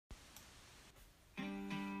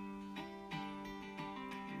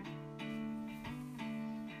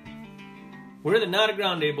We're the Nata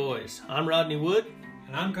Grande Boys. I'm Rodney Wood.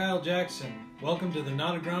 And I'm Kyle Jackson. Welcome to the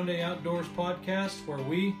Nata Grande Outdoors podcast, where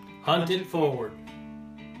we Hunt it forward.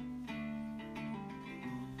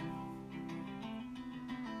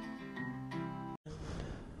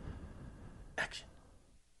 Action.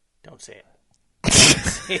 Don't say it.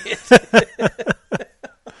 Say it.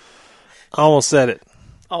 I almost said it.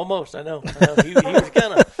 Almost, I know. He was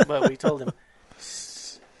gonna, but we told him.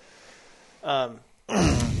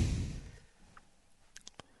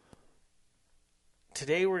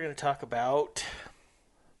 Today we're going to talk about...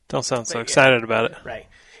 Don't sound so excited about it. Right.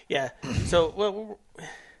 Yeah. So,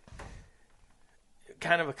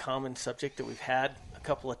 kind of a common subject that we've had a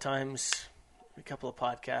couple of times, a couple of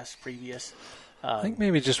podcasts previous. I think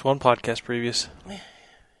maybe just one podcast previous.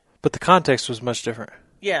 But the context was much different.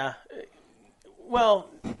 Yeah. Well,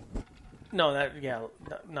 no,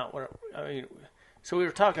 not what I mean. So we were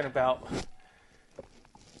talking about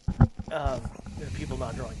people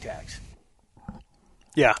not drawing tags.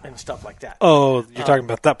 Yeah. And stuff like that. Oh, you're talking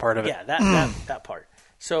about that part of it. Yeah, that part.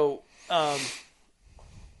 So,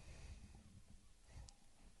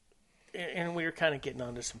 and we were kind of getting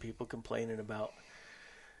onto some people complaining about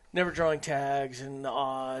never drawing tags and the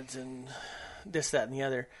odds and this, that, and the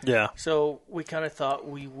other. Yeah. So we kind of thought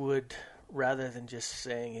we would, rather than just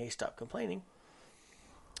saying, hey, stop complaining,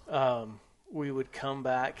 we would come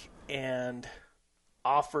back and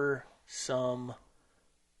offer some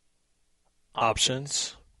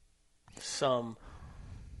options, some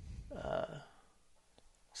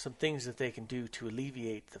things that they can do to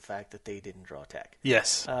alleviate the fact that they didn't draw a tag.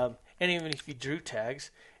 Yes. And even if you drew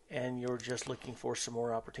tags and you're just looking for some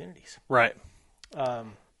more opportunities. Right.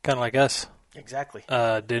 Kind of like us. Exactly.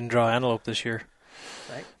 Didn't draw antelope this year.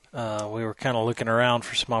 Right. We were kind of looking around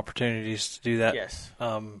for some opportunities to do that. Yes.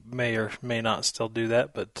 May or may not still do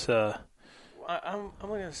that, but I'm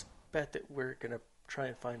going to bet that we're going to try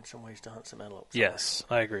and find some ways to hunt some antelope. yes,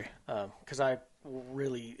 I agree. Because I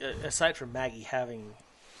really, aside from Maggie having,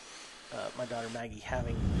 my daughter Maggie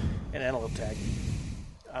having an antelope tag,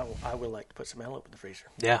 I would like to put some antelope in the freezer.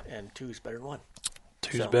 Yeah. And two is better than one.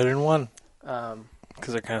 Two's better than one. Because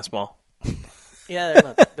they're kind of small. Yeah,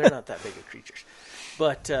 they're not that big of creatures.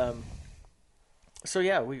 But, so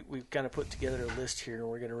yeah, we've kind of put together a list here, and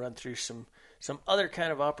we're going to run through some other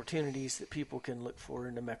kind of opportunities that people can look for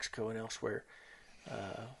in New Mexico and elsewhere.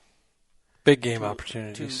 Big game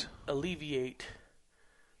opportunities. To alleviate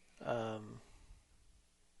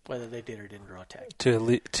whether they did or didn't draw a tag. To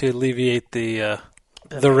alleviate the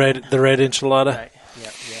red enchilada. Right.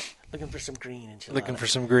 Yep. Looking for some green enchilada. Looking for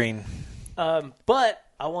some green. But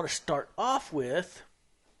I want to start off with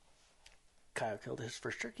Kyle killed his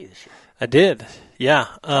first turkey this year. I did. Yeah.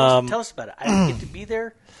 Tell us about it. I didn't get to be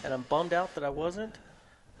there, and I'm bummed out that I wasn't.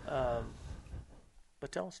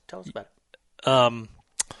 But tell us about it.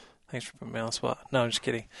 Thanks for putting me on the spot. No, I'm just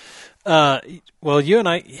kidding. Well,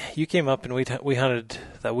 you came up and we hunted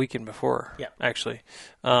that weekend before. Yeah. Actually,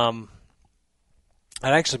 I'd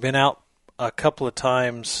actually been out a couple of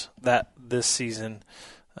times this season,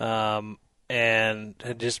 and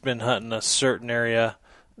had just been hunting a certain area.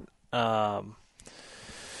 Now,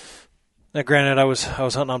 granted, I was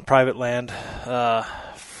hunting on private land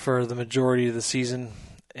for the majority of the season,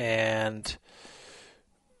 and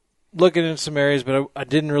looking in some areas, but I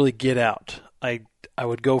didn't really get out. I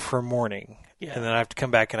would go for a morning, and then I have to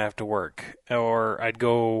come back and I have to work. Or I'd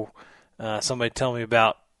go, somebody tell me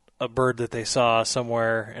about a bird that they saw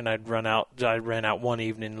somewhere, and I'd run out. I ran out one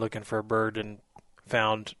evening looking for a bird and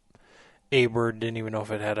found a bird. Didn't even know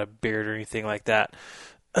if it had a beard or anything like that.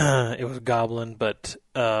 It was a goblin, but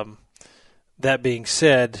that being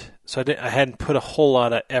said, so I hadn't put a whole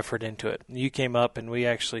lot of effort into it. You came up, and we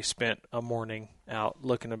actually spent a morning out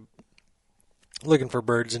looking for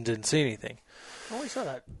birds and didn't see anything. Oh, we saw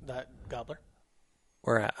that gobbler.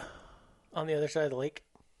 Where at? On the other side of the lake.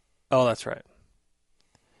 Oh, that's right.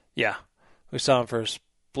 Yeah. We saw him for a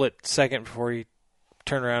split second before he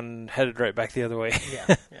turned around and headed right back the other way.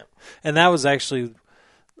 Yeah. And that was actually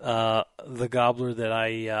the gobbler that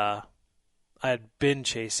I had been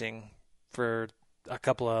chasing for a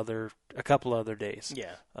couple of other days.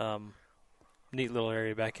 Yeah. Neat little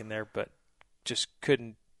area back in there, but just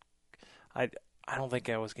couldn't. I don't think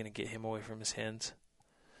I was going to get him away from his hens.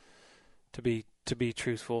 To be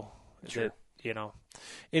truthful, sure.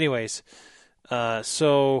 Anyways,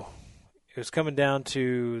 so it was coming down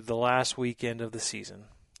to the last weekend of the season,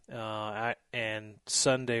 and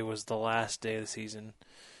Sunday was the last day of the season,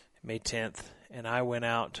 May 10th, and I went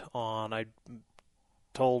out I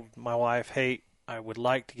told my wife, hey, I would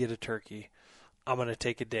like to get a turkey. I'm going to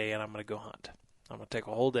take a day and I'm going to go hunt. I'm going to take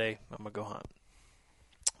a whole day. I'm going to go hunt.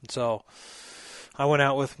 And so I went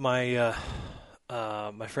out with my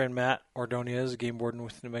my friend Matt Ordonez, a game warden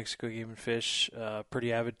with New Mexico Game and Fish,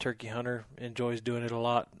 pretty avid turkey hunter, enjoys doing it a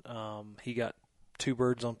lot. He got 2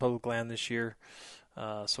 birds on public land this year,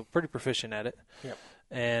 so pretty proficient at it. Yep.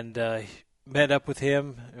 And met up with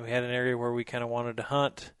him. We had an area where we kind of wanted to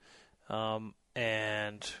hunt,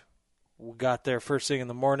 and we got there first thing in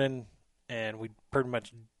the morning, and we pretty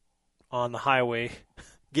much on the highway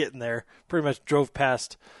getting there, pretty much drove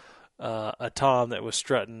past a tom that was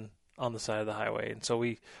strutting on the side of the highway. And so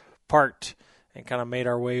we parked and kind of made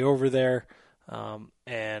our way over there.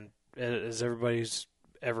 And as everybody's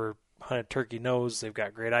ever hunted turkey knows, they've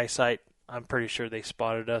got great eyesight. I'm pretty sure they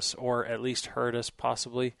spotted us, or at least heard us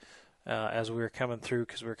possibly, as we were coming through,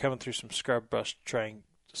 because we were coming through some scrub brush,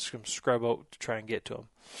 some scrub oak to try and get to them.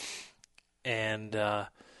 And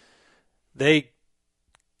they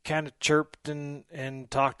kind of chirped and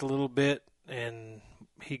talked a little bit, and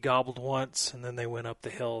he gobbled once, and then they went up the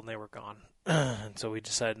hill and they were gone. And so we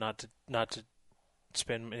decided not to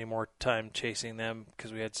spend any more time chasing them,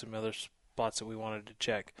 because we had some other spots that we wanted to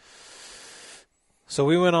check. So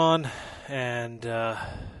we went on, and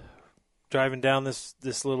driving down this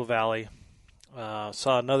little valley,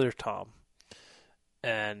 saw another tom,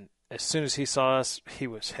 and as soon as he saw us, he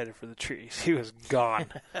was headed for the trees. He was gone.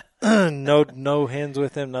 No hens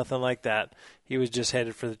with him, nothing like that. He was just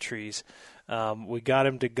headed for the trees. We got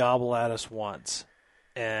him to gobble at us once,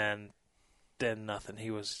 and then nothing.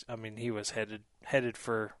 He was headed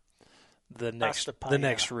for the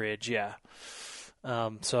next ridge. Yeah.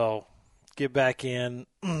 So get back in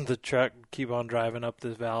the truck, keep on driving up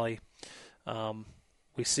this valley.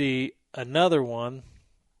 We see another one,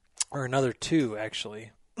 or another 2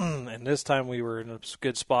 actually. And this time we were in a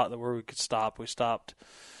good spot where we could stop. We stopped,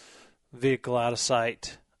 vehicle out of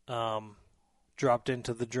sight, dropped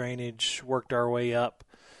into the drainage, worked our way up,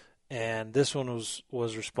 and this one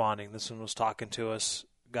was responding. This one was talking to us,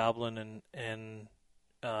 gobbling and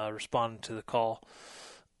responding to the call.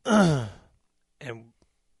 And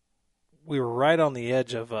we were right on the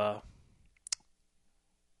edge of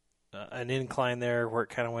an incline there where it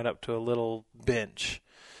kind of went up to a little bench.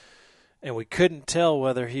 And we couldn't tell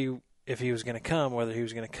whether if he was going to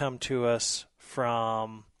come to us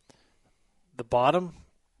from the bottom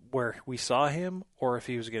where we saw him, or if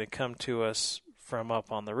he was going to come to us from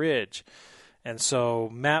up on the ridge. And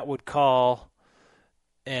so Matt would call,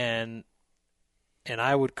 and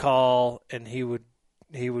I would call, and he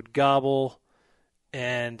would gobble,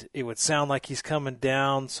 and it would sound like he's coming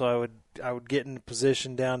down. So I would get in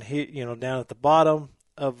position down here, down at the bottom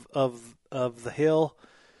of the hill.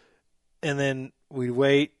 And then we'd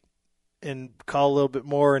wait and call a little bit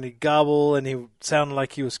more, and he'd gobble, and he sounded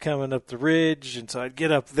like he was coming up the ridge. And so I'd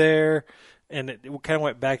get up there, and it kind of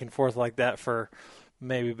went back and forth like that for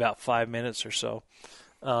maybe about 5 minutes or so.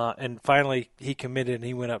 And finally he committed, and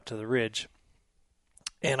he went up to the ridge.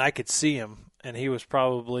 And I could see him, and he was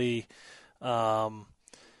probably about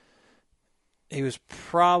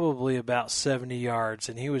 70 yards,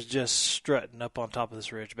 and he was just strutting up on top of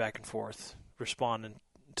this ridge back and forth, responding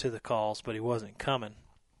to the calls, but he wasn't coming.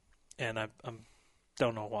 And I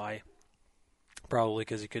don't know why. Probably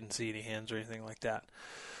because he couldn't see any hens or anything like that.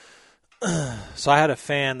 So I had a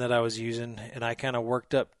fan that I was using, and I kind of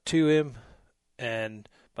worked up to him, and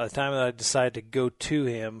by the time that I decided to go to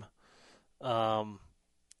him,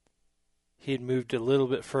 he had moved a little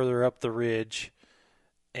bit further up the ridge,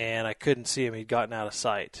 and I couldn't see him. He'd gotten out of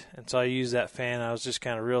sight. And so I used that fan. I was just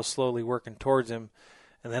kind of real slowly working towards him.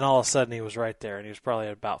 And then all of a sudden he was right there, and he was probably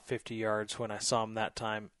at about 50 yards when I saw him that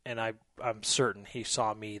time. And I'm certain he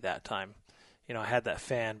saw me that time. I had that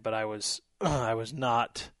fan, but I was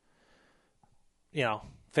not,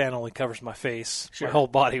 fan only covers my face. Sure. My whole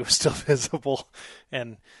body was still visible.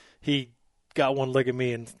 And he got one look at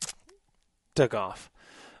me and took off.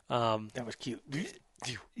 That was cute.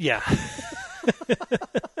 Yeah.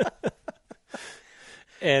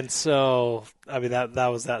 And so, that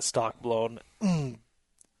was that stock blown.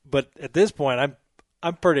 But at this point,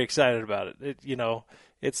 I'm pretty excited about it.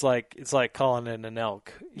 It's like calling in an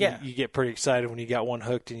elk. Yeah, you get pretty excited when you got one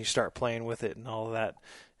hooked and you start playing with it and all of that.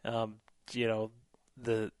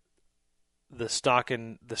 The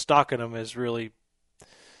stalking them is really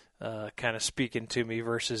kind of speaking to me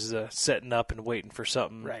versus setting up and waiting for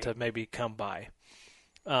something to maybe come by.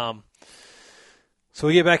 So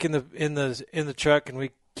we get back in the truck, and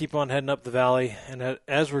we keep on heading up the valley. And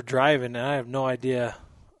as we're driving, and I have no idea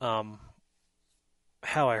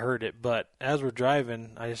how I heard it, but as we're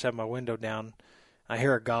driving, I just have my window down. I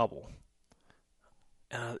hear a gobble.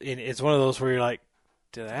 And it's one of those where you're like,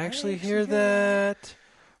 did I actually hear that?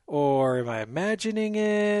 or am I imagining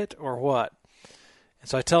it, or what? And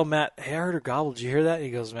so I tell Matt, hey, I heard her gobble. Did you hear that?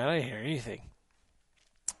 He goes, man, I didn't hear anything.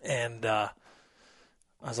 And I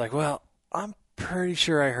was like, well, I'm pretty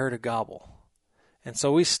sure I heard a gobble. And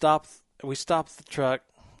so we stopped the truck,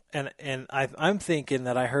 and I'm thinking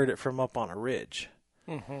that I heard it from up on a ridge.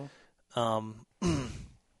 Mm-hmm.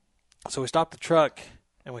 So we stopped the truck,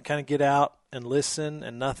 and we kind of get out and listen,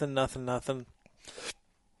 and nothing.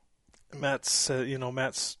 Matt's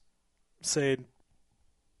saying,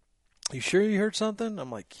 you sure you heard something?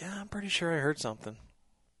 I'm like, yeah, I'm pretty sure I heard something.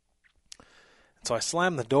 And so I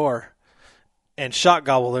slammed the door, and shot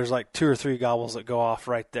gobble, there's like 2 or 3 gobbles that go off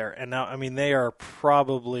right there. And now, I mean, they are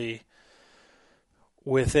probably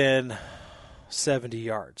within 70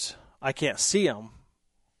 yards. I can't see them,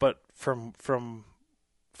 but from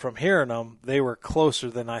hearing them, they were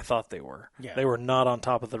closer than I thought they were. Yeah. They were not on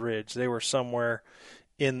top of the ridge. They were somewhere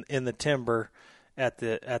in the timber at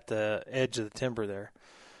the edge of the timber there.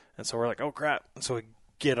 And so we're like, oh crap. And so we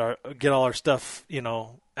get all our stuff,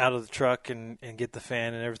 out of the truck and get the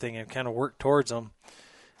fan and everything and kind of work towards them.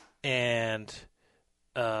 And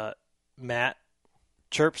Matt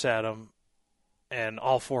chirps at them, and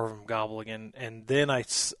all 4 of them gobble again. And then I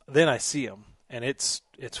see them, and it's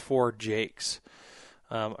 4 jakes,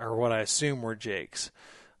 or what I assume were jakes,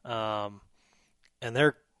 and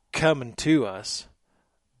they're coming to us.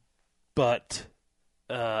 But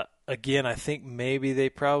again, I think maybe they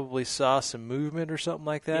probably saw some movement or something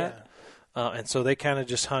like that. Yeah. And so they kind of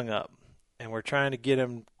just hung up, and we're trying to get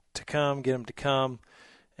them to come.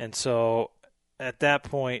 And so at that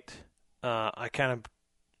point, I kind of,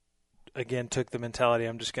 again, took the mentality,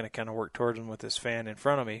 I'm just going to kind of work towards them with this fan in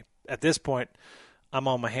front of me. At this point, I'm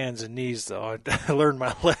on my hands and knees, though. I learned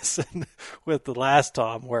my lesson with the last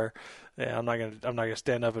Tom, where I'm not gonna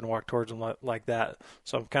stand up and walk towards them like that.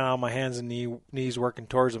 So I'm kind of on my hands and knees working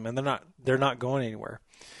towards them, and they're not going anywhere.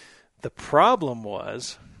 The problem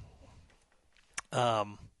was, I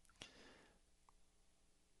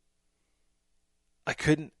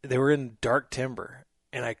couldn't. They were in dark timber,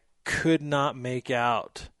 and I could not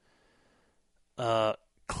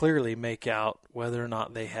clearly make out whether or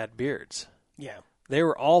not they had beards. Yeah. They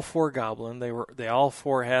were all 4 gobbling. They all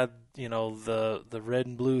 4 had, the red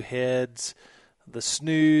and blue heads, the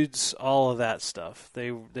snoods, all of that stuff.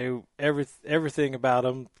 Everything about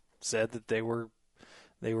them said that they were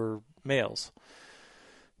males.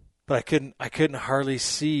 But I couldn't hardly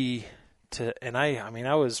see and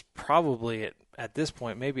I was probably at this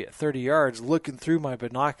point maybe at 30 yards looking through my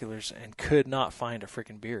binoculars and could not find a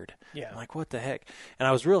freaking beard. Yeah. I'm like, what the heck? And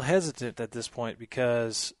I was real hesitant at this point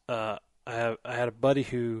because I had a buddy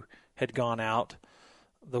who had gone out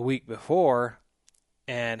the week before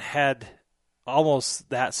and had almost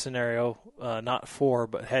that scenario, not 4,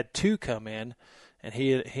 but had 2 come in, and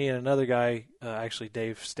he and another guy, actually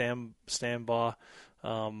Dave Stambaugh,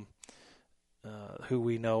 who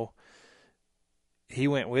we know, he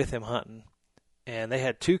went with him hunting, and they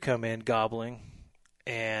had 2 come in gobbling,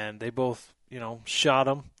 and they both, shot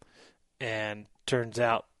them, and turns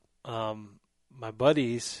out my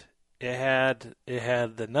buddies, it had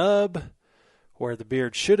the nub where the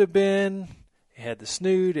beard should have been. It had the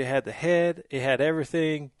snoot. It had the head. It had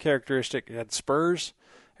everything characteristic. It had spurs,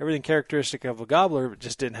 everything characteristic of a gobbler, but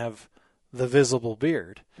just didn't have the visible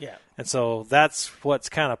beard. Yeah. And so that's what's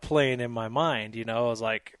kind of playing in my mind. I was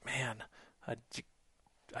like, man,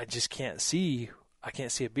 I just can't see. I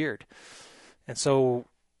can't see a beard. And so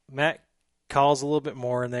Matt calls a little bit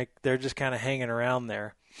more, and they're just kind of hanging around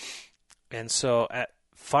there. And so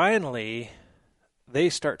finally, they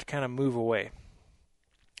start to kind of move away.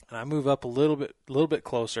 And I move up a little bit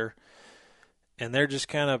closer, and they're just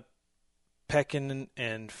kind of pecking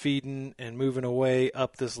and feeding and moving away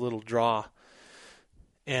up this little draw.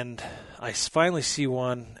 And I finally see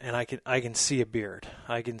one, and I can see a beard.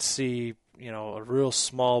 I can see, a real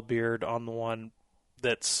small beard on the one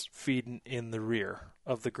that's feeding in the rear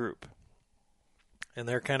of the group. And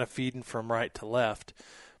they're kind of feeding from right to left,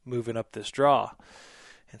 moving up this draw.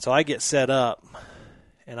 And so I get set up,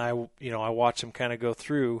 and I watch them kind of go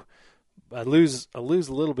through. I lose a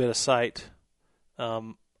little bit of sight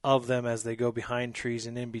of them as they go behind trees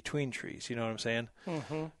and in between trees. You know what I'm saying?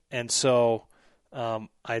 Mm-hmm. And so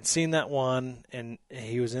I'd seen that one, and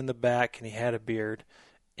he was in the back, and he had a beard,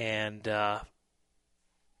 and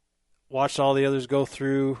watched all the others go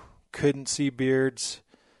through. Couldn't see beards,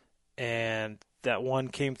 and that one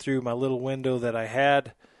came through my little window that I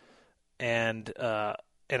had, and I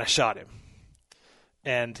shot him.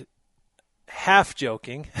 And half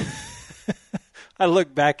joking, I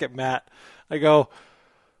look back at Matt. I go,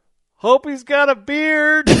 hope he's got a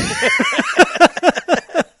beard.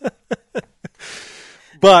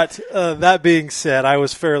 But that being said, I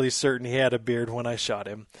was fairly certain he had a beard when I shot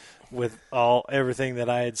him with everything that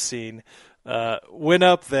I had seen. Went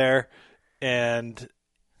up there and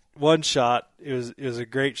one shot. It was a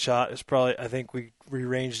great shot. It's probably, I think we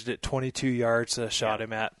ranged it 22 yards I shot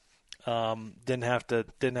him at. Didn't have to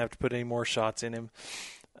put any more shots in him.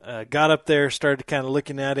 Got up there, started kind of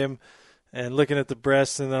looking at him and looking at the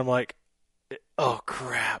breast, and then I'm like, oh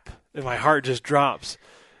crap. And my heart just drops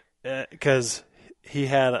because he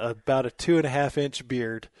had about a 2.5-inch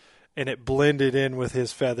beard, and it blended in with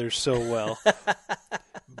his feathers so well.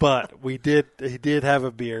 But he did have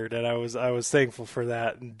a beard, and I was thankful for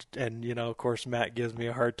that. And you know, of course, Matt gives me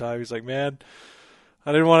a hard time. He's like, man,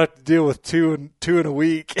 I didn't want to deal with two in a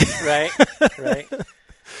week. Right.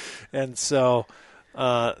 And so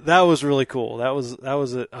that was really cool. That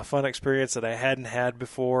was a fun experience that I hadn't had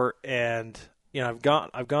before. And you know,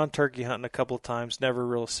 I've gone turkey hunting a couple of times, never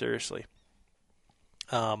real seriously.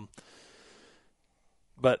 But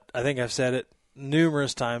I think I've said it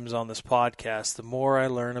numerous times on this podcast. The more I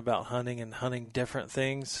learn about hunting and hunting different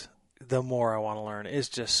things, the more I want to learn.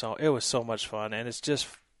 It was so much fun, and it's just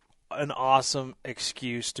an awesome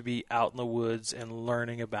excuse to be out in the woods and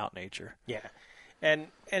learning about nature. Yeah. And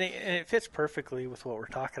it fits perfectly with what we're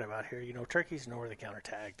talking about here. You know, turkeys know where the counter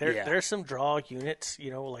tag. There's some draw units,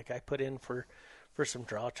 you know, like I put in for some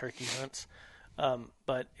draw turkey hunts.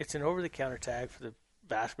 But it's an over-the-counter tag for the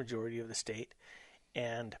vast majority of the state.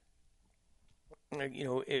 And, you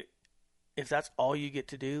know, if that's all you get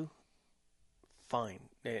to do, fine.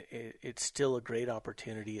 It's still a great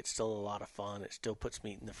opportunity. It's still a lot of fun. It still puts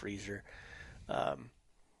meat in the freezer.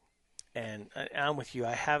 And I'm with you.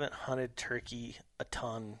 I haven't hunted turkey a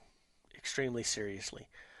ton extremely seriously.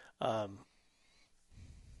 But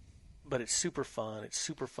it's super fun. It's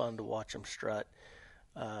super fun to watch them strut,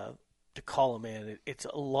 to call them in. It's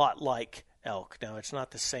a lot like elk. Now, it's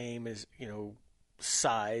not the same as, you know,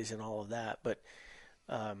 size and all of that, but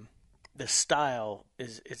the style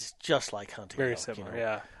it's just like hunting very elk, similar, you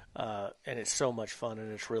know? And it's so much fun,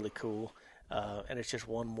 and it's really cool. And it's just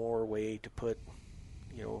one more way to put,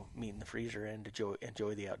 you know, meat in the freezer and to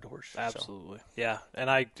enjoy the outdoors. Absolutely. So. Yeah.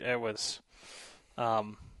 And it was,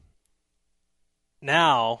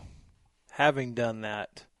 now having done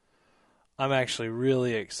that, I'm actually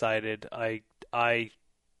really excited. I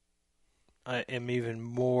am even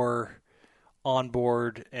more on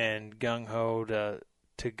board and gung ho to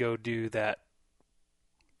go do the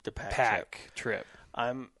pack trip.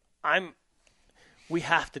 We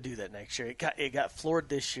have to do that next year. It got floored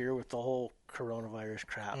this year with the whole coronavirus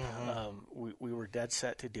crap. Mm-hmm. We were dead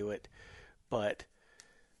set to do it, but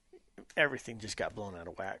everything just got blown out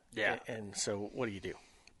of whack. Yeah. And so what do you do?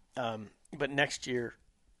 But next year,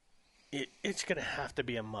 it's going to have to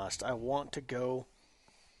be a must. I want to go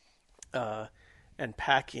and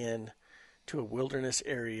pack in to a wilderness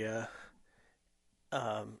area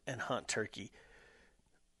and hunt turkey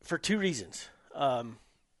for two reasons.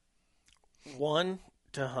 One,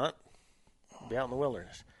 to hunt, be out in the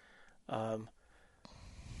wilderness.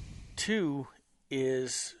 Two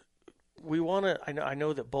is we want to. I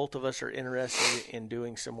know that both of us are interested in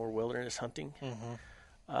doing some more wilderness hunting,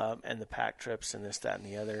 and the pack trips and this, that, and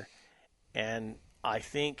the other. And I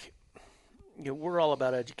think, you know, we're all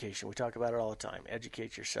about education. We talk about it all the time.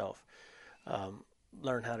 Educate yourself.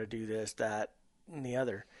 Learn how to do this, that, and the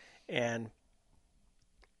other. And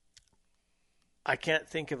I can't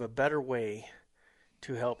think of a better way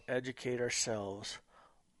to help educate ourselves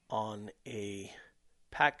on a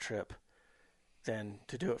pack trip than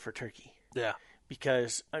to do it for turkey. Yeah.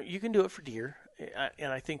 Because you can do it for deer,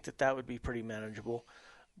 and I think that would be pretty manageable.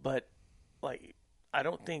 But, like, I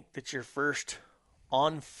don't think that your first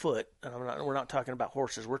on foot, and we're not talking about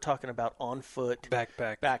horses, we're talking about on foot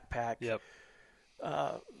backpack. Yep.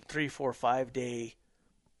 3, 4, 5 day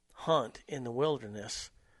hunt in the wilderness.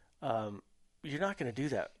 You're not going to do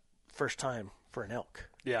that first time for an elk.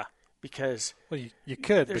 Yeah. Because you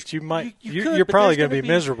could, but you might. You're probably going to be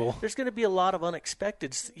miserable. There's going to be a lot of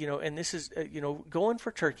unexpecteds, you know. And this is, you know, going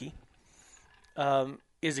for turkey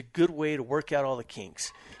is a good way to work out all the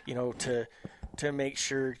kinks, you know, to make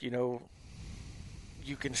sure, you know,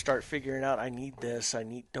 you can start figuring out, I need this,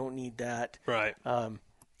 don't need that. Right.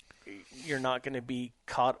 You're not going to be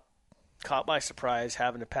caught by surprise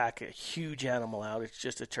having to pack a huge animal out. It's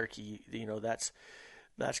just a turkey, you know. That's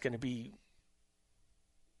going to be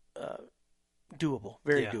doable,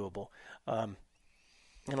 very doable. And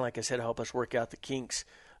like I said, help us work out the kinks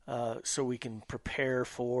so we can prepare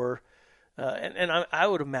for. And I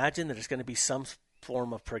would imagine that it's going to be some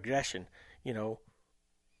form of progression. You know,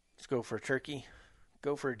 let's go for a turkey,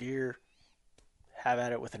 go for a deer, have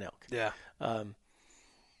at it with an elk. Yeah.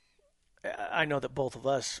 I know that both of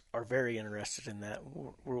us are very interested in that.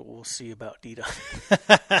 We'll see about Dita.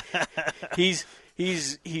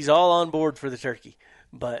 he's all on board for the turkey,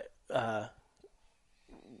 but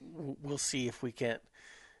we'll see if we can't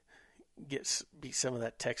beat some of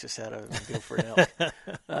that Texas out of him and go for an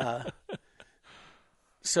elk.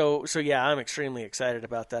 So yeah, I'm extremely excited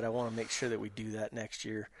about that. I want to make sure that we do that next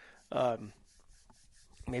year.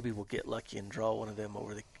 Maybe we'll get lucky and draw one of them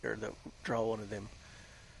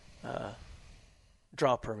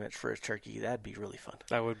draw permits for a turkey. That'd be really fun.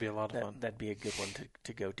 That would be a lot of fun. That'd be a good one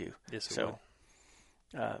to go do. Yes, it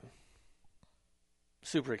would.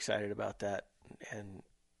 Super excited about that and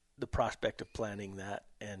the prospect of planning that,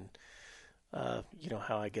 and you know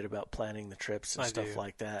how I get about planning the trips and stuff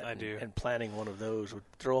like that. I do. And planning one of those would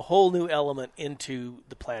throw a whole new element into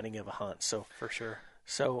the planning of a hunt. So for sure.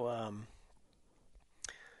 So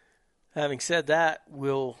having said that,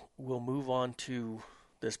 we'll move on to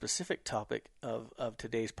the specific topic of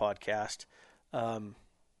today's podcast. You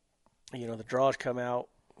know, the draws come out.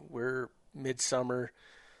 We're midsummer.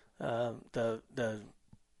 The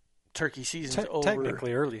turkey season's over.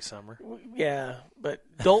 Technically early summer. Yeah, but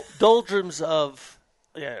doldrums of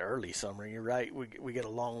early summer. You're right. We got a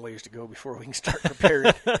long ways to go before we can start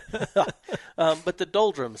preparing. But the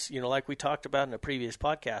doldrums, you know, like we talked about in a previous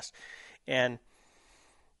podcast, and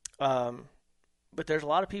but there's a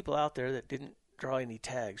lot of people out there that didn't draw any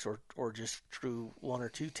tags or just drew one or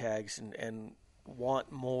two tags and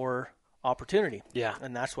want more opportunity. Yeah.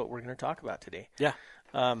 And that's what we're going to talk about today. Yeah.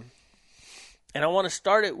 And I want to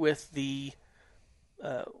start it with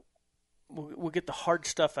we'll get the hard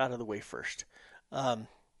stuff out of the way first.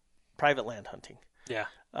 Private land hunting. Yeah.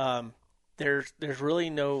 There's really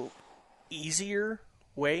no easier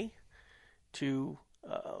way to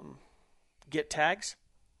get tags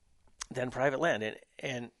than private land.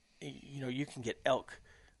 And you know, you can get elk,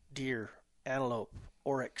 deer, antelope,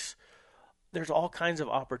 oryx. There's all kinds of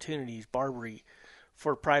opportunities, Barbary,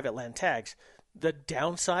 for private land tags. The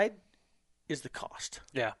downside is the cost.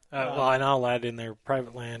 Yeah. Well, and I'll add in there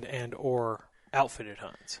private land and or outfitted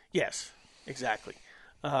hunts. Yes, exactly.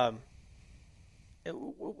 Well,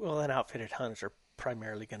 then outfitted hunts are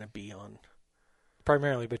primarily going to be on.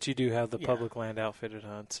 Primarily, but you do have the public land outfitted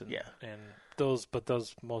hunts. And, yeah. And most of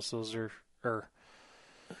those are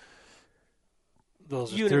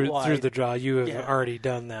through the draw. You have already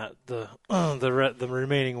done that. The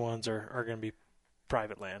remaining ones are going to be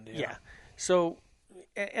private land. Yeah. So,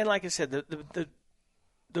 and like I said,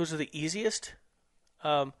 those are the easiest,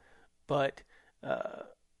 but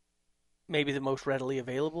maybe the most readily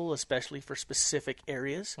available, especially for specific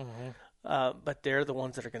areas. Mm-hmm. But they're the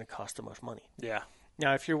ones that are going to cost the most money. Yeah.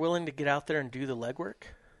 Now, if you're willing to get out there and do the legwork,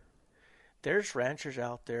 there's ranchers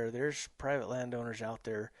out there, there's private landowners out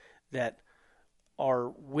there that are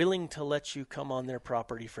willing to let you come on their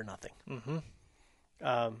property for nothing. Mm-hmm.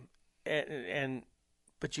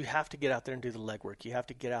 But you have to get out there and do the legwork. You have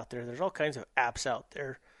to get out there. There's all kinds of apps out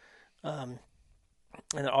there, and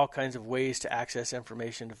all kinds of ways to access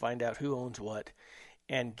information to find out who owns what,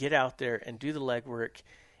 and get out there and do the legwork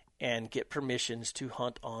and get permissions to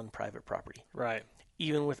hunt on private property. Right.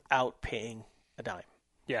 Even without paying a dime.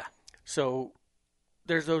 Yeah. So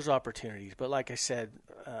there's those opportunities. But like I said,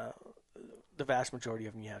 the vast majority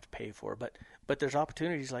of them you have to pay for. But there's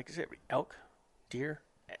opportunities like I said, elk, deer,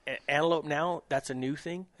 antelope now, that's a new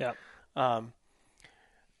thing. Yeah.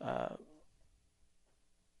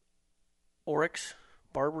 Oryx,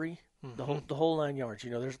 Barbary, mm-hmm. the whole 9 yards.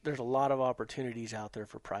 You know, there's a lot of opportunities out there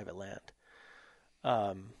for private land.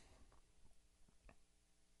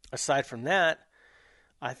 Aside from that,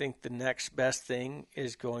 I think the next best thing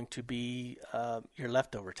is going to be your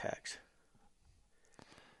leftover tags.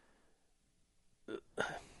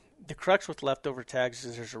 The crux with leftover tags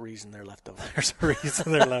is there's a reason they're left over. There's a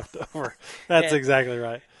reason they're left over. That's exactly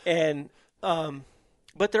right. And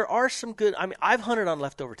but there are some good. I mean, I've hunted on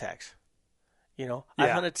leftover tags. You know,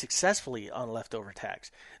 I've hunted successfully on leftover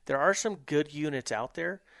tags. There are some good units out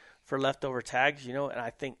there for leftover tags. You know, and I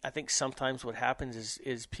think sometimes what happens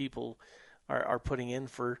is people are putting in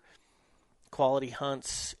for quality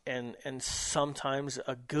hunts, and sometimes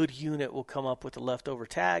a good unit will come up with a leftover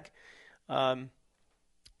tag.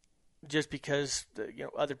 Just because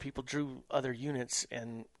other people drew other units,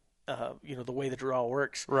 and the way the draw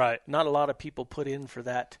works, right? Not a lot of people put in for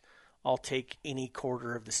that. I'll take any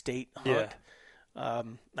quarter of the state hunt. Yeah.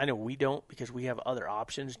 I know we don't because we have other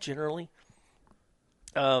options generally.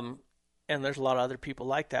 And there's a lot of other people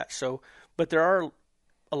like that. So, but there are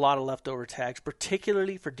a lot of leftover tags,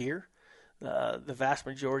 particularly for deer. The vast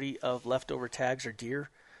majority of leftover tags are deer.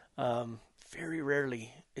 Very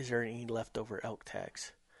rarely is there any leftover elk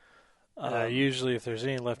tags. Usually, if there's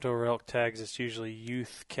any leftover elk tags, it's usually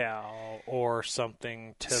youth cow or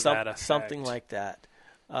something to that effect. Something like that.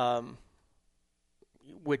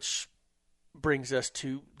 Which brings us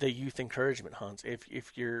to the youth encouragement hunts.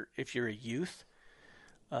 If you're a youth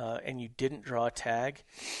and you didn't draw a tag,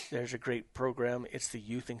 there's a great program. It's the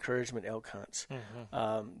Youth Encouragement Elk Hunts.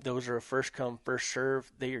 Mm-hmm. Those are a first come, first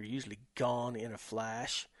serve. They are usually gone in a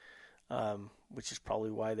flash, which is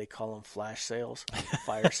probably why they call them flash sales,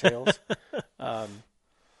 fire sales.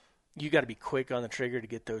 You got to be quick on the trigger to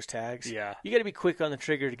get those tags. Yeah. You got to be quick on the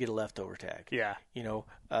trigger to get a leftover tag. Yeah. You know,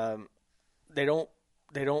 they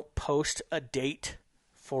don't post a date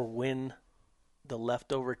for when the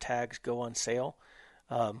leftover tags go on sale.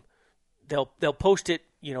 They'll post it,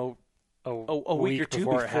 you know, a week or two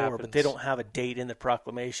before, but they don't have a date in the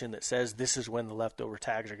proclamation that says this is when the leftover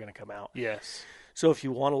tags are going to come out. Yes. So if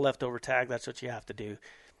you want a leftover tag, that's what you have to do.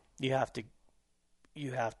 You have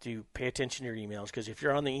to pay attention to your emails, because if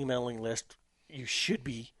you're on the emailing list, you should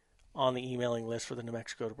be on the emailing list for the New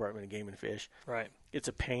Mexico Department of Game and Fish. Right. It's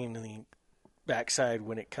a pain in the backside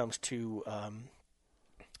when it comes to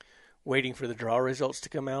waiting for the draw results to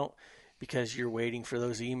come out, because you're waiting for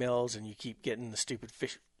those emails and you keep getting the stupid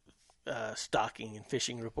fish stocking and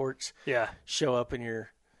fishing reports show up in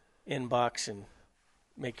your inbox and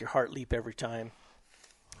make your heart leap every time.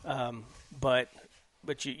 But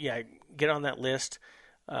you get on that list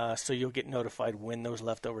so you'll get notified when those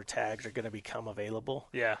leftover tags are going to become available.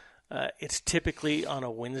 Yeah. It's typically on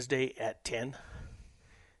a Wednesday at 10.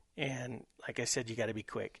 And like I said, you got to be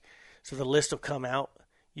quick. So the list will come out.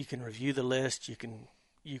 You can review the list. You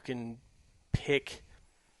can pick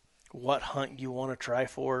what hunt you want to try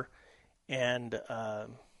for, and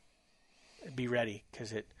be ready,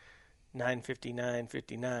 because at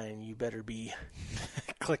 9:59:59, you better be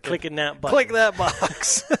clicking that button. Click that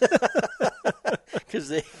box, because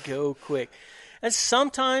they go quick. And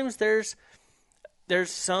sometimes there's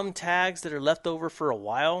some tags that are left over for a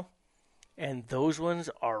while, and those ones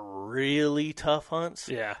are really tough hunts.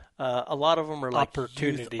 Yeah. A lot of them are like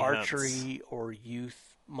Opportunity youth hunts. archery or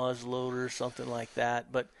youth muzzleloader, something like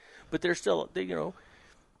that. But they're still, they're,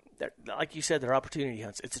 like you said, they're opportunity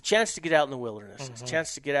hunts. It's a chance to get out in the wilderness. Mm-hmm. It's a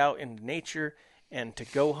chance to get out into nature and to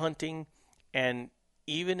go hunting. And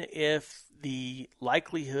even if the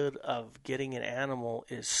likelihood of getting an animal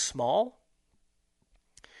is small,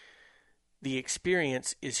 the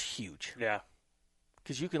experience is huge. Yeah.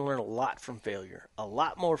 Because you can learn a lot from failure, a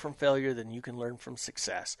lot more from failure than you can learn from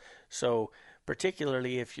success. So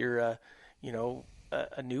particularly if you're a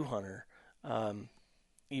new hunter,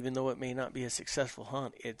 even though it may not be a successful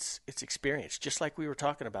hunt, it's experience. Just like we were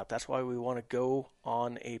talking about. That's why we want to go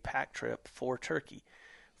on a pack trip for turkey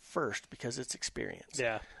first, because it's experience.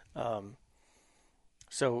 Yeah.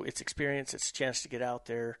 So it's experience. It's a chance to get out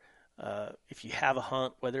there. If you have a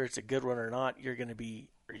hunt, whether it's a good one or not, you're going to be,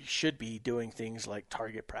 or you should be, doing things like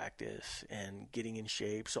target practice and getting in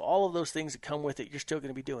shape. So all of those things that come with it, you're still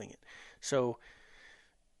going to be doing it. So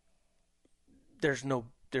there's no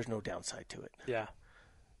downside to it. Yeah.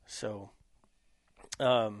 So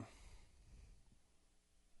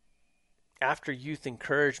after youth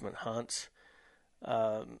encouragement hunts,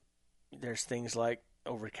 there's things like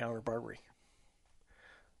over-the-counter Barbary.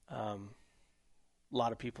 A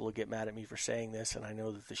lot of people will get mad at me for saying this, and I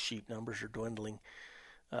know that the sheep numbers are dwindling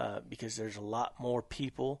because there's a lot more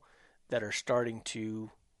people that are starting to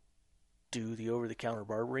do the over-the-counter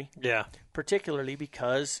Barbary. Yeah. Particularly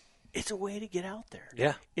because it's a way to get out there.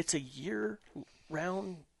 Yeah. It's a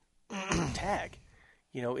year-round tag.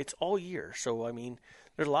 It's all year. So, I mean,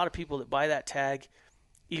 there's a lot of people that buy that tag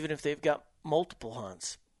even if they've got multiple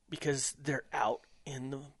hunts, because they're out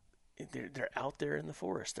they're out there in the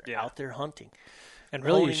forest. They're out there hunting. And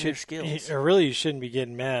really, you shouldn't be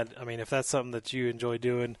getting mad. I mean, if that's something that you enjoy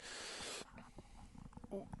doing,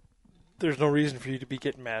 there's no reason for you to be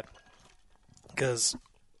getting mad, because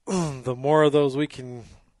the more of those we can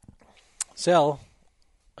sell,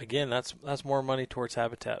 again, that's more money towards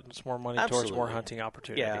habitat. It's more money towards more hunting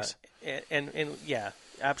opportunities. Yeah, and yeah,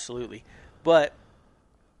 absolutely. But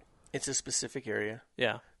it's a specific area.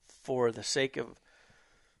 Yeah. For the sake of,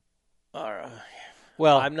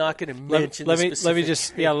 well, I'm not going to mention. Let me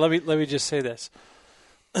just say this.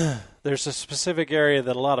 There's a specific area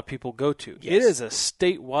that a lot of people go to. Yes. It is a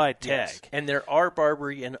statewide tag, yes. And there are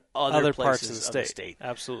Barbary in other parts of the state.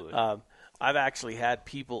 Absolutely. I've actually had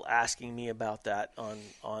people asking me about that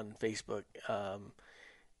on Facebook.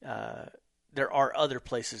 There are other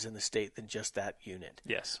places in the state than just that unit.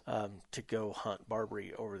 Yes. To go hunt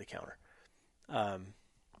Barbary over the counter.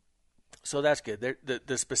 So that's good.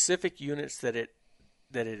 The specific units that it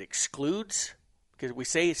excludes, because we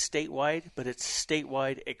say it's statewide, but it's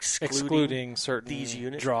statewide excluding certain these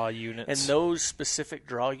units. draw units. And those specific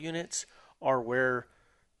draw units are where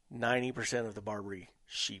 90% of the Barbary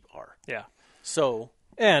sheep are. Yeah. So,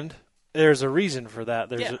 and there's a reason for that.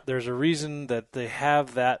 There's a reason that they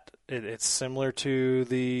have that. It's similar to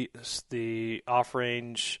the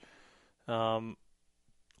off-range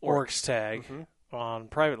Oryx tag on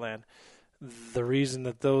private land. The reason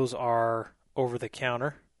that those are over the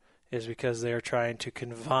counter is because they are trying to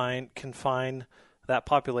confine that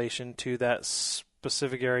population to that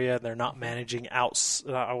specific area. They're not managing out.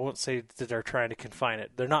 I won't say that they're trying to confine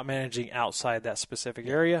it. They're not managing outside that specific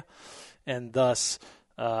area, and thus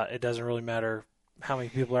it doesn't really matter how many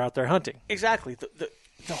people are out there hunting. Exactly.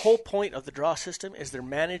 The whole point of the draw system is they're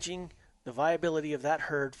managing the viability of that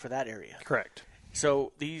herd for that area. Correct.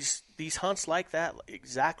 So these hunts like that,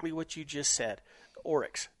 exactly what you just said,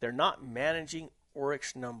 Oryx, they're not managing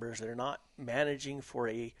Oryx numbers. They're not managing for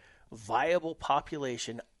a viable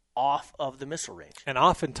population off of the missile range. And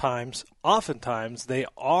oftentimes they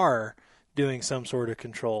are doing some sort of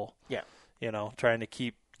control. Yeah. Trying to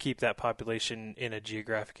keep that population in a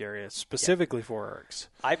geographic area specifically for Oryx.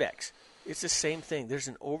 Ibex. It's the same thing. There's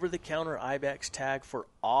an over-the-counter Ibex tag for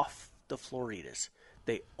off the Floridas.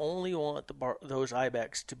 They only want those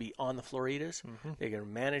Ibex to be on the Floridas. They're going to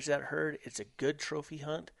manage that herd. It's a good trophy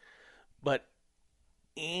hunt. But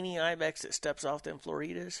any Ibex that steps off them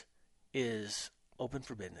Floridas is open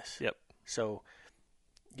for business. Yep. So,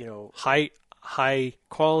 high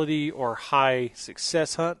quality or high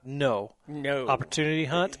success hunt? No. Opportunity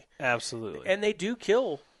hunt? Absolutely. And they do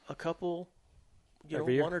kill a couple,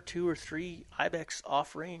 every year? 1 or 2 or 3 Ibex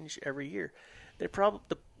off range every year. They're probably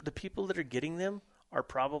the people that are getting them are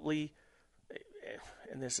probably,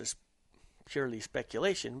 and this is purely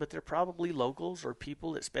speculation, but they're probably locals or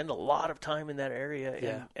people that spend a lot of time in that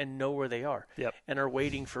area and know where they are. Yep. And are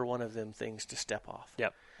waiting for one of them things to step off.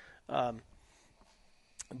 Yep.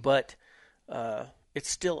 But it's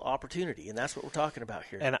still opportunity, and that's what we're talking about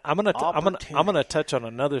here. And I'm gonna touch on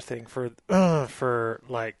another thing for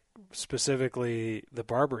like specifically the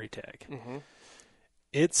Barbary tag.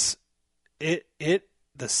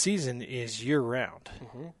 The season is year round,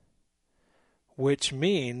 which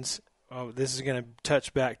means this is going to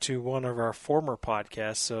touch back to one of our former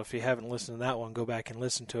podcasts. So if you haven't listened to that one, go back and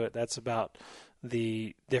listen to it. That's about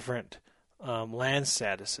the different land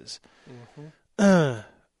statuses.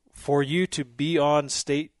 For you to be on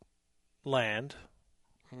state land,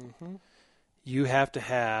 you have to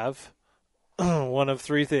have one of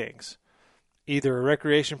 3 things. Either a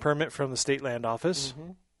recreation permit from the state land office.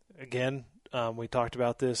 Again, we talked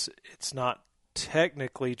about this. It's not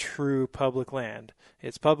technically true public land.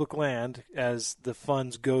 It's public land as the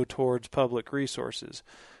funds go towards public resources.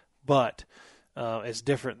 But it's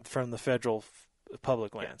different from the federal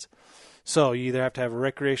public lands. So you either have to have a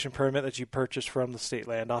recreation permit that you purchase from the state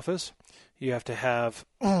land office. You have to have,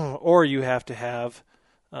 or you have to have,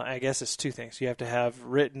 I guess it's 2 things. You have to have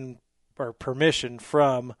written or permission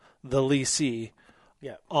from the leasee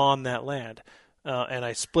on that land. And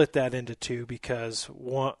I split that into 2 because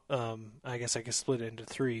one, I guess I could split it into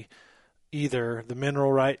 3. Either the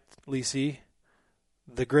mineral right leasee,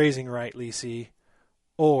 the grazing right leasee,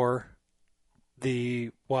 or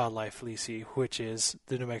the wildlife leasee, which is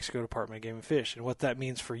the New Mexico Department of Game and Fish. And what that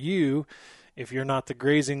means for you, if you're not the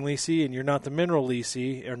grazing leasee and you're not the mineral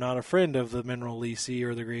leasee, or not a friend of the mineral leasee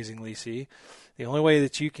or the grazing leasee, the only way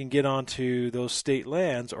that you can get onto those state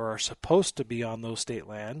lands, or are supposed to be on those state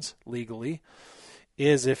lands legally,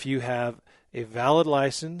 is if you have a valid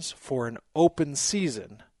license for an open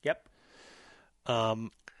season. Yep.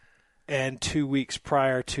 And 2 weeks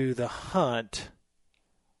prior to the hunt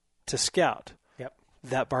to scout. Yep.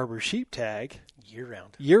 That Barber sheep tag year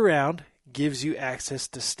round gives you access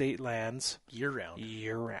to state lands year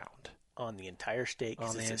round on the entire state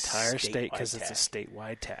because it's a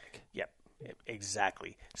statewide tag. Yep,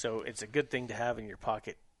 exactly. So it's a good thing to have in your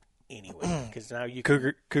pocket anyway, because now you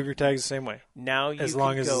can, cougar tags the same way. Now you as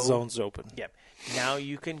long as the zone's open. Yep. Now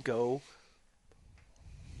you can go.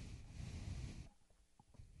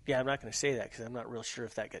 Yeah, I'm not going to say that because I'm not real sure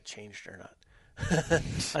if that got changed or not. I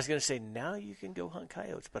was going to say now you can go hunt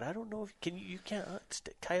coyotes, but I don't know if you can't hunt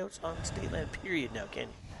coyotes on state land. Period. Now can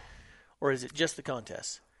you? Or is it just the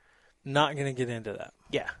contest? Not going to get into that.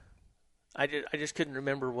 Yeah, I just couldn't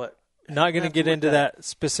remember what. Not going to get into that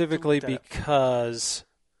specifically because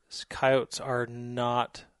coyotes are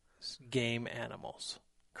not game animals.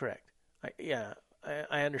 Correct.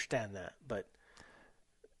 I understand that, but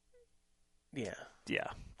yeah.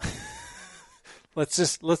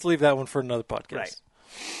 Let's leave that one for another podcast. Right.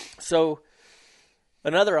 So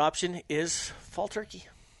Another option is fall turkey.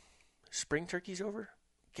 Spring turkey's over.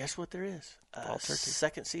 Guess what there is? Fall turkey.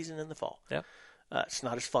 Second season in the fall. Yep. It's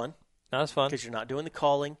not as fun Not as fun, because you're not doing the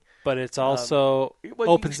calling. but it's also Well,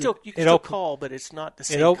 opens you can still call, but it's not the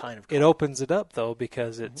same kind of call. It opens it up though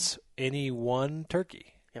because it's any one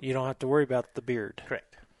turkey. Yep. You don't have to worry about the beard.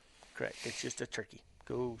 Correct. It's just a turkey.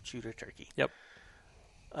 Go shoot a turkey. Yep.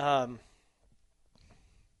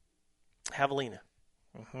 Javelina.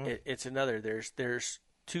 It's another. There's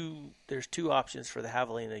two options for the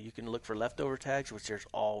javelina. You can look for leftover tags, which there's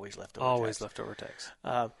always leftover tags. Leftover tags.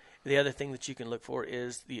 The other thing that you can look for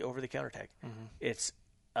is the over-the-counter tag. It's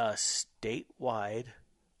a statewide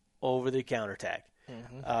over-the-counter tag.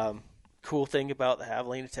 Cool thing about the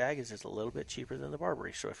javelina tag is it's a little bit cheaper than the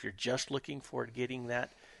Barbary. So if you're just looking for getting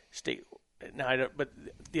that state, but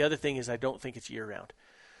the other thing is I don't think it's year-round.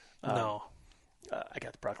 No. I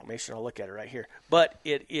got the proclamation. I'll look at it right here. But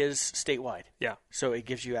it is statewide. Yeah. So it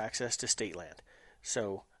gives you access to state land.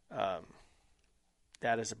 So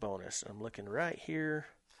that is a bonus. I'm looking right here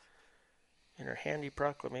in our handy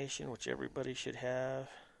proclamation, which everybody should have.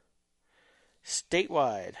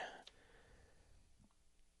 Statewide.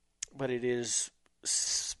 But it is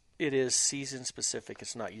season specific.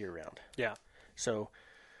 It's not year round. Yeah. So,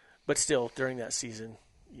 but still, during that season,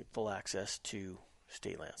 you have full access to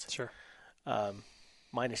state lands. Sure.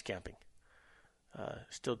 Minus camping.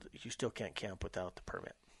 You still can't camp without the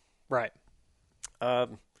permit. Right.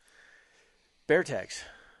 Bear tags.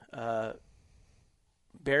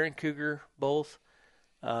 Bear and cougar, both.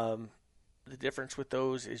 The difference with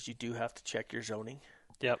those is you do have to check your zoning.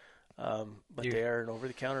 Yep. But they are an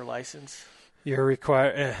over-the-counter license. You're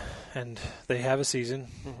required, and they have a season.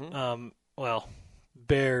 Well,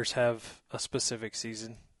 bears have a specific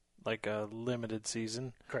season, like a limited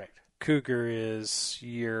season. Correct. Cougar is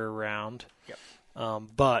year-round. Yep.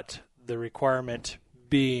 But the requirement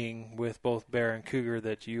being with both bear and cougar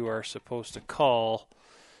that you are supposed to call,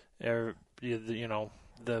 the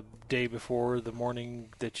day before, the morning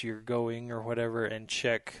that you're going or whatever, and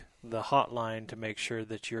check the hotline to make sure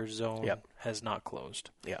that your zone has not closed.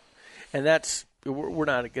 Yeah. And we're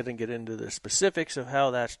not going to get into the specifics of how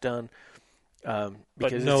that's done because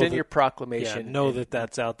it's in your proclamation. Yeah, know that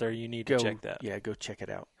that's out there. You need to check that. Yeah, go check it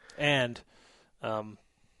out. And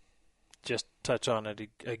just touch on it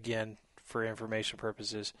again for information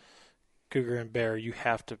purposes. Cougar and bear, you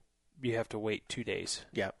have to wait 2 days.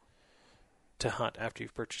 Yeah. To hunt after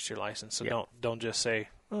you've purchased your license. So don't just say,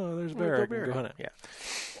 "Oh, there's a Well, bear. I go can go hunt it."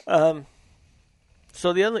 Yeah.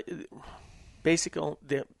 So the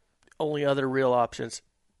only other real options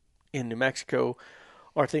in New Mexico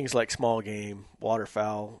are things like small game,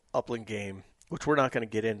 waterfowl, upland game, which we're not going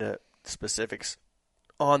to get into specifics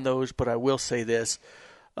on those, but I will say this: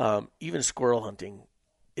 even squirrel hunting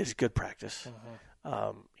is good practice.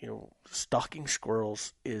 Stalking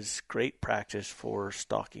squirrels is great practice for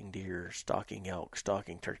stalking deer, stalking elk,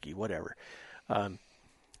 stalking turkey, whatever. And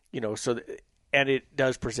it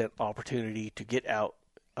does present opportunity to get out,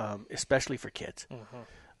 especially for kids.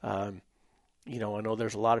 I know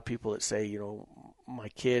there's a lot of people that say, my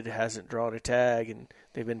kid hasn't drawn a tag and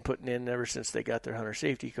they've been putting in ever since they got their hunter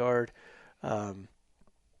safety card.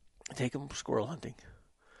 Take them squirrel hunting.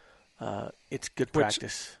 It's good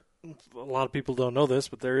practice. A lot of people don't know this,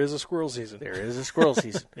 but there is a squirrel season. There is a squirrel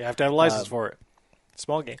season. You have to have a license for it.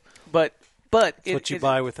 Small game. But it's what you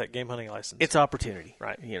buy with that game hunting license. It's opportunity.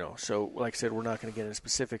 Right. So like I said, we're not going to get into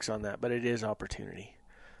specifics on that, but it is opportunity.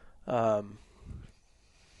 After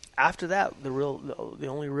that, the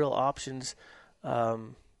only real options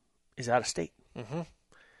is out of state.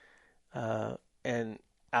 And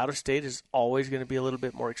out of state is always going to be a little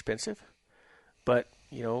bit more expensive. But,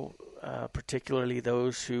 particularly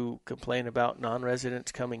those who complain about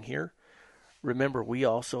non-residents coming here, remember, we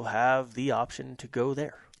also have the option to go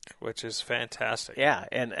there. Which is fantastic. Yeah,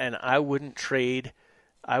 and I wouldn't trade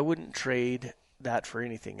that for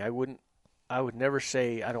anything. I would never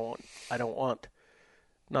say I don't want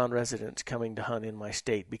non-residents coming to hunt in my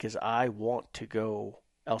state because I want to go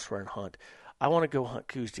elsewhere and hunt. I want to go hunt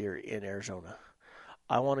Coues deer in Arizona.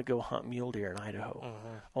 I want to go hunt mule deer in Idaho.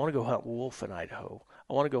 I want to go hunt wolf in Idaho.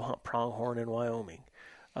 I want to go hunt pronghorn in Wyoming.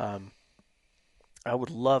 I would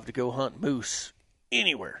love to go hunt moose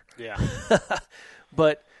anywhere. Yeah.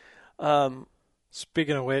 But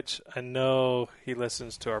speaking of which, I know he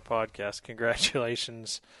listens to our podcast.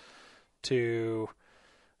 Congratulations to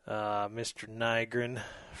Mr. Nygren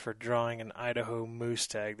for drawing an Idaho moose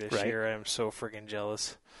tag this year. I am so freaking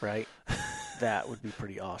jealous. Right. That would be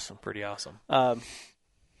pretty awesome. Pretty awesome.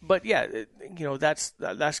 But yeah, that's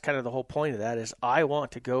kind of the whole point of that is I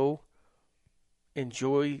want to go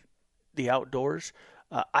enjoy the outdoors,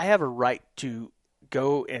 I have a right to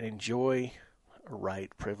go and enjoy, a right,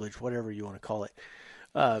 privilege, whatever you want to call it,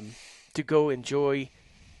 to go enjoy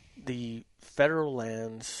the federal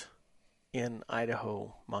lands in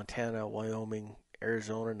Idaho, Montana, Wyoming,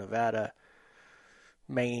 Arizona, Nevada,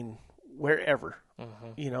 Maine, wherever,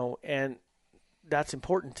 and that's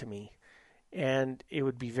important to me. And it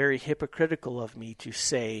would be very hypocritical of me to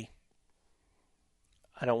say,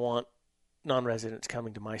 I don't want non-residents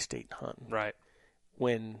coming to my state and hunting. Right.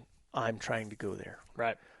 When I'm trying to go there.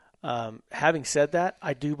 Right. Having said that,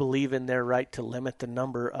 I do believe in their right to limit the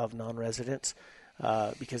number of non-residents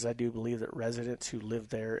because I do believe that residents who live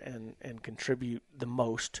there and contribute the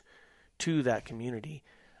most to that community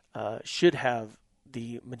should have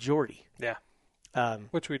the majority. Yeah.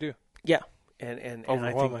 Which we do. Yeah. And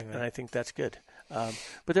I think that's good. But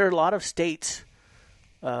there are a lot of states,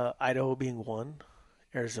 Idaho being one,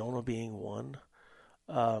 Arizona being one,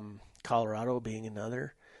 Colorado being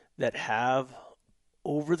another, that have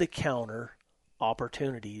over-the-counter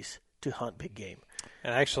opportunities to hunt big game.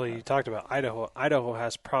 And actually, you talked about Idaho. Idaho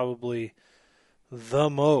has probably the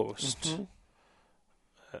most,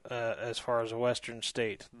 as far as a western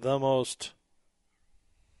state, the most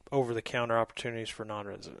over-the-counter opportunities for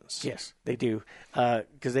non-residents. Yes, they do,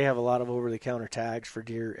 because they have a lot of over-the-counter tags for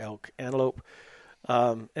deer, elk, antelope,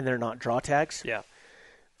 and they're not draw tags. Yeah.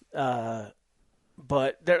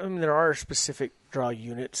 But there are specific draw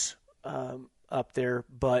units up there,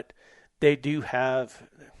 but they do have,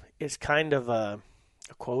 it's kind of a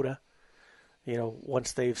quota.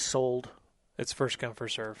 Once they've sold. It's first come,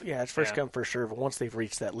 first serve. Yeah, it's first come, first serve. Once they've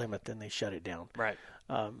reached that limit, then they shut it down. Right.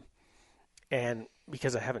 And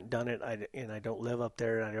because I haven't done it, I don't live up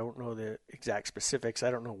there, and I don't know the exact specifics.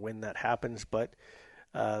 I don't know when that happens, but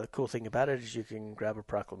the cool thing about it is you can grab a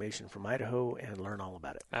proclamation from Idaho and learn all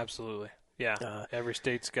about it. Absolutely. Yeah. Every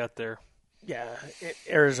state's got their. Yeah.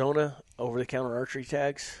 Arizona, over-the-counter archery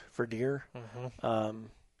tags for deer.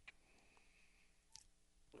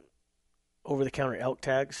 Over-the-counter elk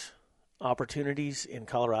tags opportunities in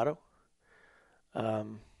Colorado.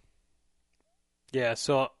 Yeah,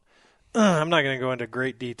 so I'm not going to go into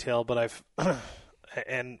great detail, but I've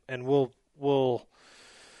and we'll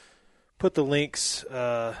put the links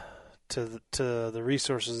to the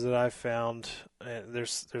resources that I've found.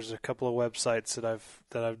 There's a couple of websites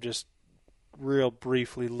that I've just real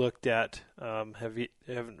briefly looked at. Haven't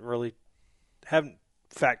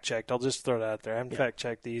fact checked. I'll just throw that out there. I haven't fact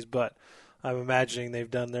checked these, but I'm imagining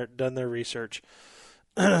they've done their research.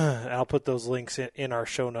 I'll put those links in our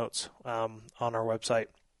show notes on our website.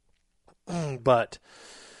 But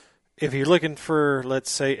if you're looking for,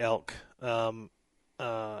 let's say, elk,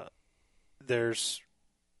 there's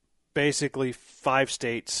basically 5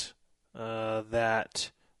 states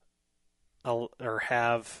that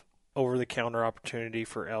have over-the-counter opportunity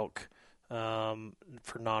for elk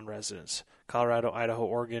for non-residents: Colorado, Idaho,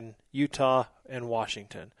 Oregon, Utah, and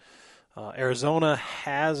Washington. Arizona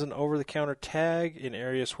has an over-the-counter tag in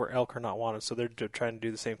areas where elk are not wanted, so they're trying to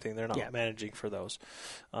do the same thing. They're not managing for those.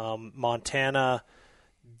 Montana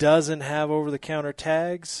doesn't have over-the-counter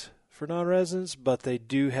tags for non-residents, but they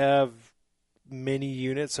do have many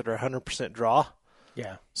units that are 100% draw.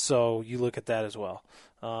 Yeah. So you look at that as well.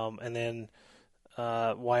 And then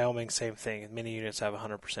Wyoming, same thing. Many units have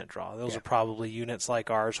 100% draw. Those are probably units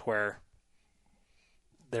like ours where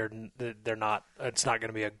they're not. It's not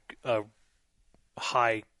going to be a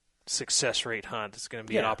high success rate hunt. It's going to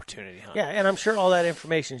be an opportunity hunt. Yeah, and I'm sure all that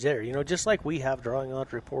information's there. Just like we have drawing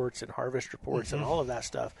out reports and harvest reports and all of that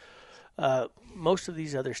stuff. Most of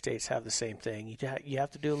these other states have the same thing. You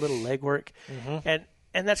have to do a little legwork, and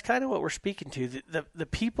that's kind of what we're speaking to. The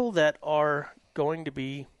people that are going to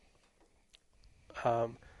be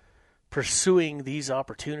pursuing these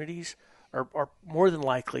opportunities are more than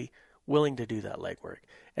likely willing to do that legwork.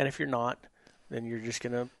 And if you're not, then you're just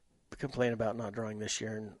going to complain about not drawing this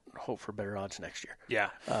year and hope for better odds next year.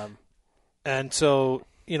 Yeah. And so,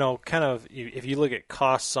 kind of, if you look at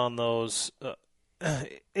costs on those,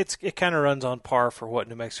 it kind of runs on par for what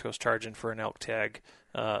New Mexico's charging for an elk tag,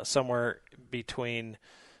 somewhere between,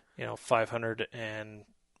 $500 and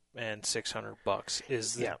 $600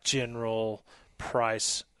 is the general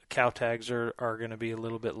price. Cow tags are going to be a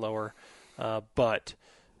little bit lower, but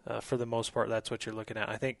for the most part, that's what you're looking at.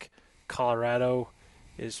 I think Colorado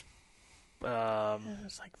is.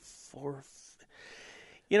 It's like $4.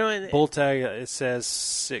 Bull tag, it says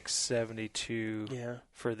 $672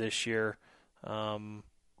 for this year. I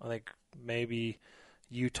think maybe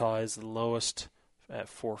Utah is the lowest at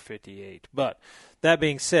 $458. But that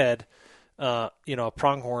being said, a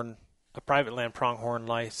private land pronghorn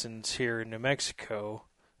license here in New Mexico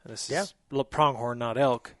And this is pronghorn, not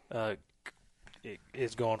elk. It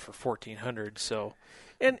is going for $1,400, so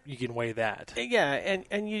and you can weigh that. Yeah,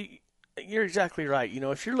 and you're exactly right.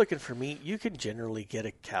 If you're looking for meat, you can generally get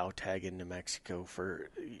a cow tag in New Mexico for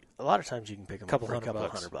a lot of times you can pick them up for a couple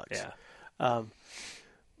of $100. Yeah.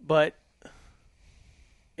 But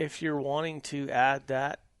if you're wanting to add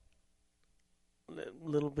that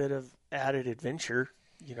little bit of added adventure,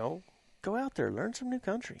 go out there, learn some new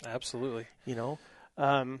country. Absolutely.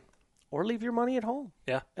 Or leave your money at home.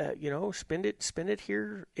 Yeah. Spend it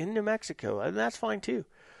here in New Mexico, and that's fine too.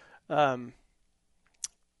 I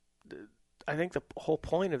think the whole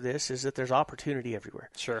point of this is that there's opportunity everywhere.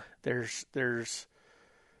 Sure. There's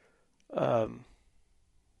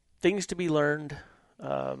things to be learned,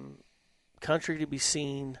 country to be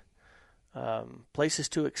seen, places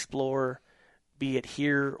to explore, be it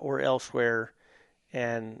here or elsewhere.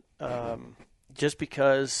 And just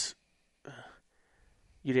because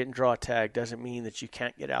you didn't draw a tag doesn't mean that you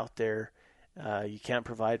can't get out there. You can't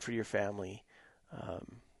provide for your family.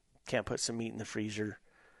 Can't put some meat in the freezer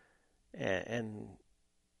and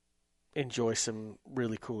enjoy some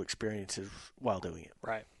really cool experiences while doing it.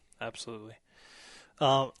 Right. Absolutely.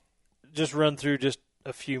 Just run through just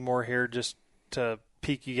a few more here just to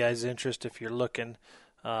pique you guys' interest if you're looking.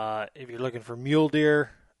 If you're looking for mule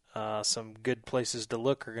deer, some good places to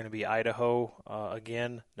look are going to be Idaho,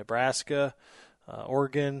 again, Nebraska,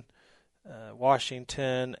 Oregon,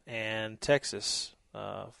 Washington, and Texas,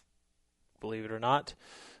 believe it or not.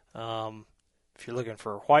 If you're looking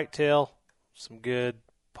for whitetail, some good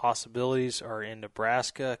possibilities are in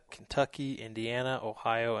Nebraska, Kentucky, Indiana,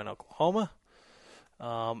 Ohio, and Oklahoma.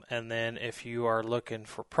 And then if you are looking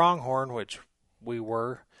for pronghorn, which we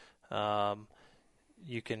were,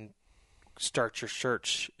 you can start your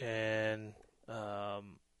search in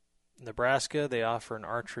Nebraska. They offer an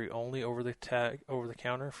archery only over the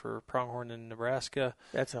counter for pronghorn in Nebraska.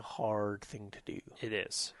 That's a hard thing to do. It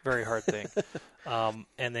is very hard thing.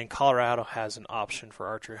 And then Colorado has an option for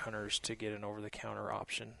archery hunters to get an over the counter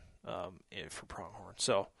option for pronghorn.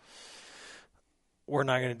 So we're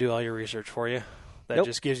not going to do all your research for you. That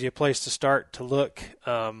just gives you a place to start to look.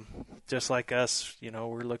 Just like us,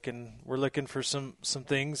 we're looking for some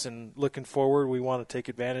things and looking forward. We want to take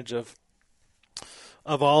advantage of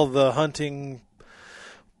all the hunting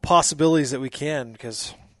possibilities that we can,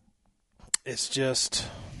 because it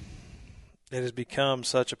has become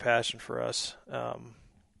such a passion for us.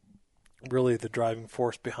 Really the driving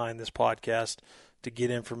force behind this podcast, to get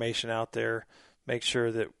information out there, make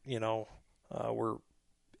sure that, we're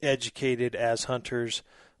educated as hunters,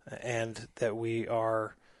 and that we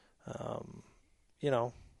are,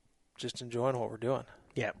 just enjoying what we're doing.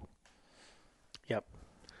 Yep.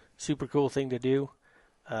 Super cool thing to do.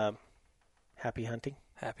 Happy hunting.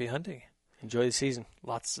 Happy hunting. Enjoy the season.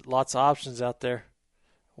 Lots of options out there.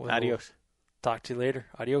 Adios. Talk to you later.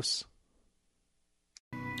 Adios.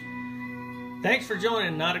 Thanks for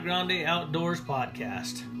joining Nata Grande Outdoors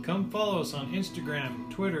Podcast. Come follow us on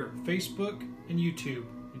Instagram, Twitter, Facebook, and YouTube.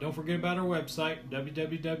 And don't forget about our website,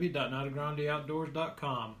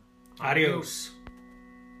 www.natagrandeoutdoors.com. Adios.